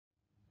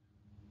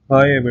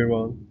Hi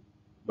everyone.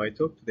 My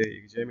talk today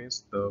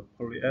examines the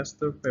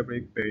polyester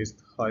fabric-based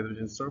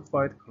hydrogen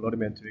sulfide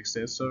colorimetric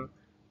sensor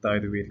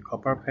dyed with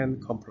copper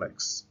pen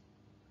complex.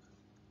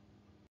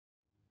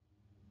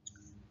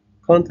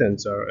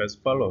 Contents are as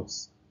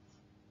follows.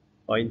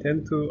 I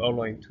intend to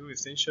outline two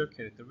essential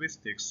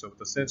characteristics of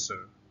the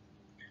sensor.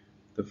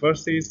 The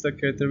first is the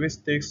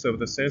characteristics of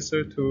the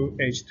sensor to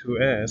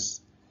H2S.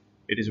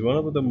 It is one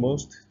of the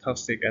most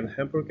toxic and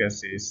harmful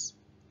gases,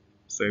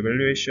 so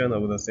evaluation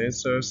of the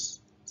sensors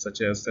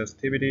such as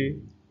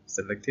sensitivity,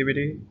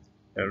 selectivity,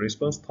 and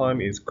response time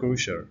is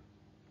crucial.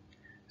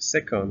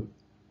 Second,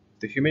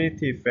 the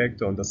humidity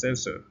effect on the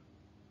sensor.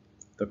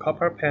 The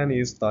copper pen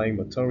is dyeing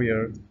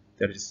material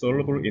that is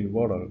soluble in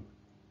water,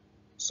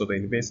 so the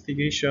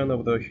investigation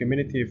of the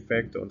humidity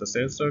effect on the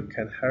sensor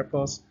can help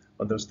us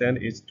understand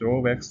its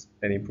drawbacks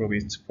and improve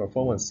its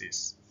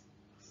performances.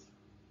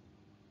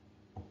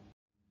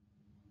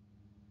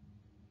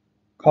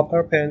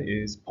 Copper pen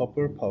is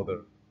purple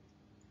powder.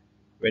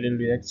 When it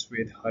reacts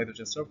with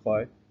hydrogen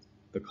sulfide,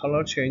 the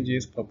color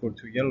changes purple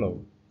to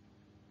yellow,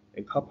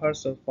 and copper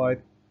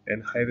sulfide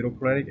and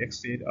hydrochloric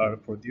acid are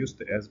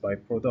produced as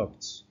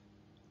byproducts.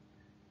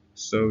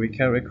 So we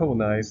can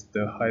recognize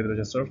the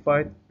hydrogen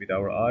sulfide with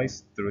our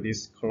eyes through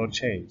this color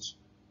change.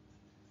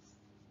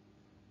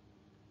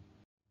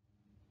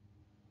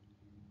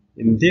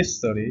 In this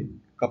study,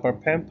 copper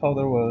pen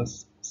powder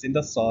was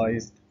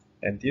synthesized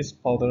and this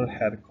powder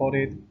had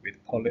coated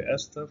with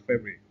polyester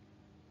fabric.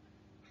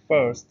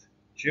 First,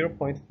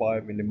 0.5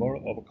 millimole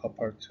of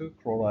copper 2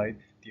 chloride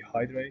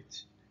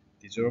dehydrate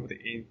dissolved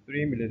in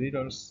 3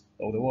 milliliters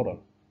of the water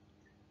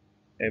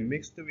and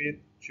mixed with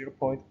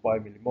 0.5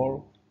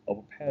 millimole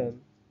of pen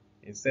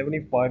in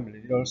 75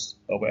 milliliters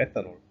of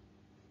ethanol.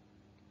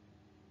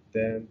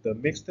 Then the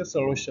mixed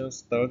solution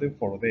stirred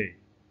for a day.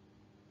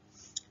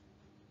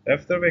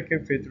 After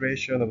vacuum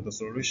filtration of the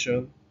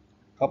solution,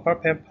 copper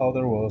pen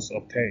powder was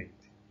obtained.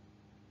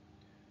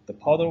 The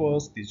powder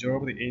was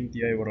dissolved in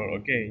DI water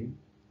again,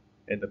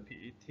 and the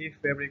PET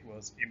fabric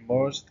was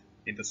immersed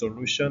in the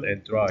solution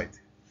and dried.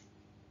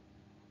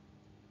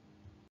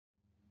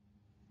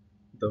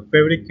 The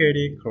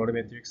fabricated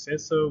colorimetric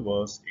sensor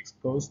was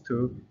exposed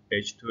to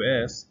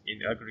H2S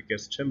in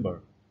aggregate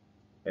chamber,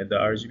 and the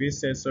RGB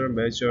sensor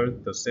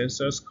measured the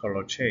sensor's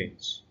color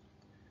change.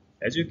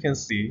 As you can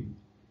see,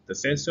 the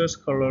sensor's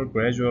color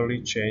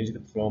gradually changed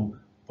from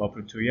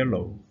purple to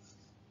yellow.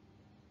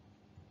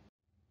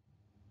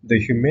 The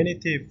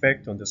humidity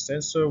effect on the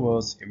sensor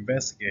was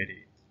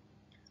investigated.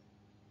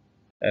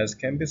 As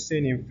can be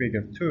seen in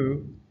figure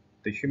 2,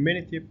 the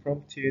humidity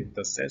prompted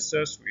the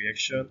sensor's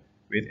reaction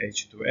with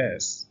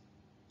H2S.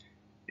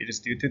 It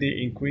is due to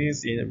the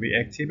increase in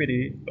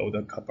reactivity of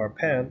the copper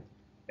pen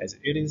as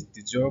it is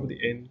dissolved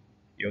in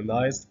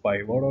ionized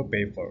by water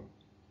vapor.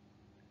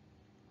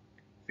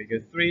 Figure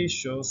 3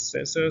 shows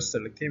sensor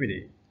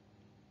selectivity.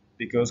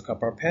 Because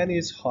copper pen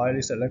is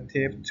highly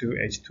selective to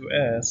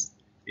H2S,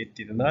 it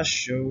did not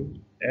show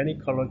any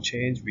color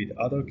change with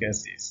other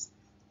gases.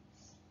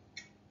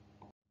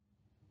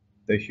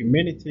 The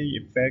humidity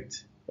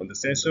effect on the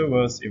sensor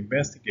was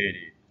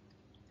investigated.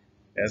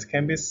 As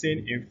can be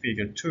seen in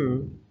figure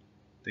 2,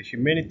 the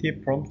humidity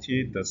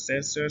prompted the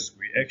sensor's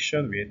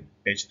reaction with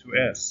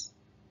H2S.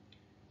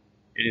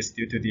 It is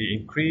due to the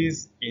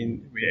increase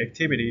in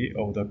reactivity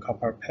of the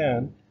copper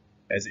pen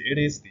as it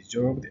is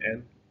dissolved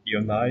and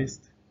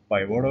ionized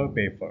by water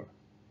vapor.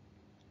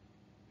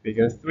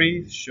 Figure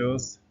 3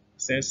 shows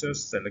sensor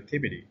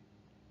selectivity.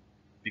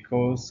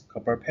 Because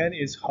copper pen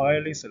is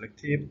highly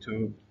selective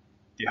to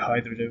the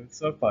hydrogen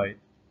sulfide,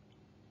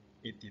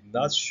 it did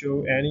not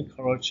show any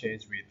color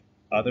change with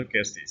other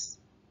gases.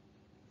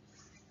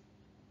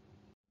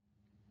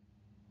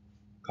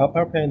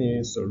 Copper pen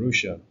is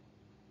solution,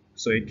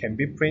 so it can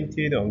be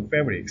printed on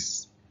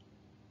fabrics.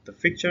 The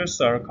fixtures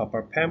are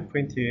copper pen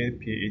printed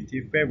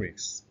PET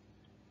fabrics.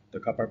 The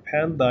copper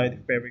pen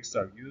dyed fabrics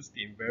are used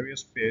in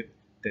various fields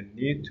that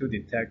need to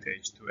detect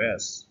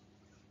H2S.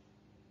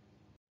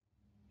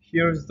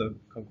 Here's the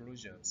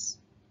conclusions.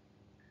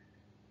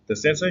 The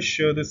sensor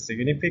showed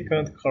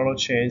significant color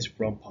change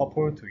from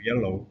purple to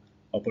yellow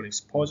upon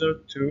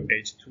exposure to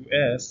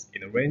H2S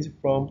in a range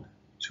from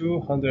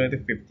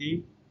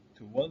 250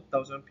 to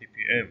 1000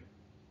 ppm.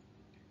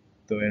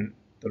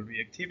 The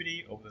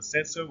reactivity of the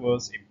sensor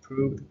was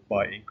improved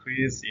by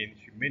increase in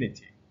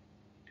humidity.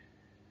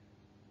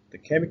 The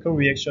chemical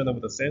reaction of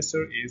the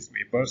sensor is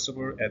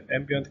reversible at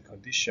ambient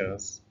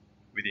conditions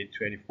within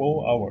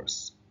 24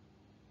 hours.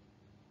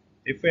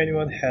 If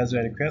anyone has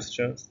any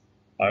questions,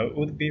 I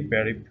would be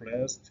very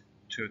pleased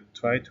to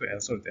try to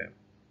answer them.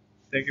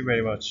 Thank you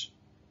very much.